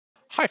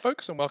Hi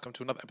folks, and welcome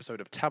to another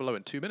episode of Tableau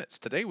in 2 minutes.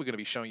 Today we're going to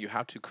be showing you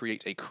how to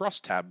create a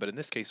crosstab, but in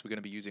this case we're going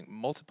to be using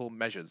multiple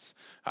measures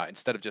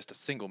instead of just a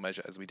single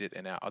measure as we did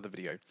in our other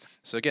video.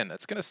 So again,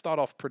 it's going to start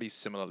off pretty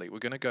similarly. We're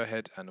going to go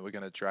ahead and we're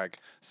going to drag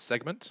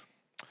segment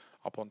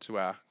up onto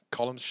our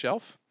columns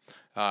shelf.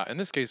 In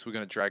this case we're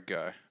going to drag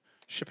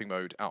shipping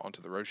mode out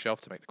onto the row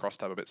shelf to make the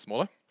crosstab a bit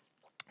smaller.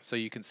 So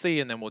you can see,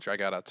 and then we'll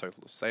drag out our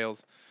total of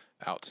sales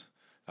out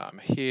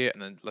here,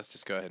 and then let's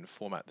just go ahead and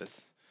format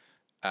this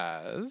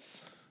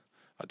as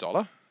a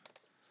dollar,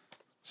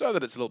 so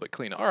that it's a little bit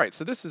cleaner. All right,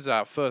 so this is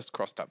our first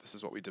crosstab. This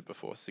is what we did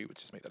before. So we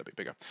just make that a bit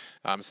bigger.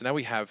 So now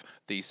we have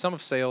the sum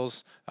of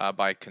sales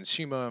by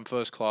consumer and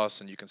first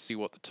class, and you can see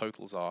what the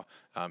totals are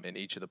in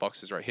each of the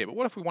boxes right here. But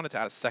what if we wanted to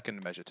add a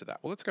second measure to that?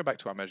 Well, let's go back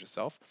to our measure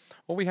self.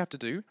 All we have to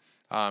do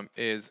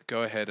is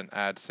go ahead and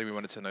add, say we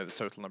wanted to know the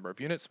total number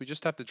of units. We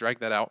just have to drag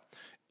that out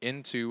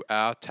into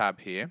our tab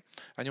here,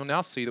 and you'll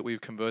now see that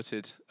we've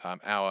converted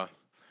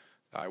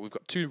we've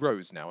got two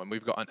rows now, and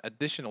we've got an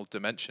additional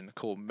dimension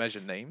called measure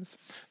names.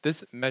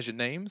 This measure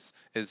names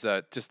is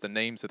just the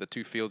names of the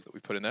two fields that we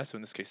put in there, so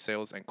in this case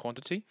sales and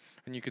quantity.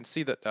 And you can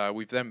see that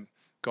we've then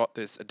got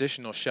this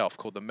additional shelf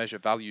called the measure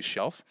value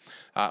shelf.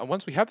 And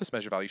once we have this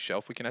measure value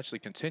shelf, we can actually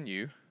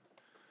continue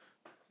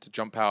to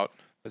jump out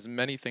as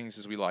many things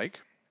as we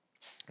like.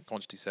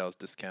 Quantity, sales,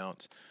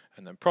 discount,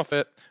 and then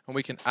profit. And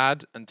we can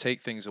add and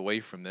take things away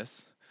from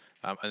this.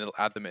 And it'll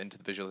add them into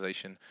the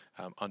visualization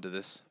under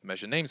this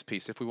measure names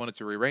piece. If we wanted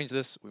to rearrange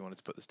this, we wanted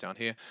to put this down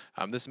here.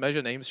 This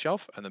measure names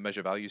shelf and the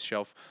measure values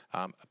shelf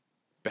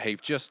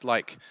behave just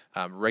like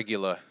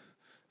regular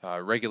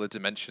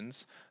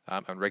dimensions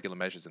and regular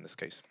measures in this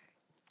case.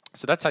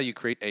 So that's how you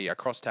create a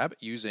crosstab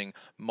using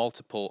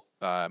multiple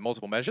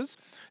measures.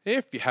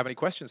 If you have any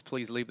questions,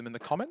 please leave them in the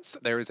comments.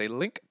 There is a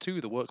link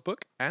to the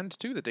workbook and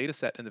to the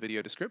dataset in the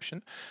video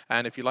description.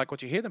 And if you like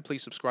what you hear, then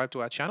please subscribe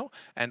to our channel,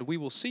 and we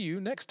will see you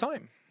next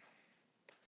time.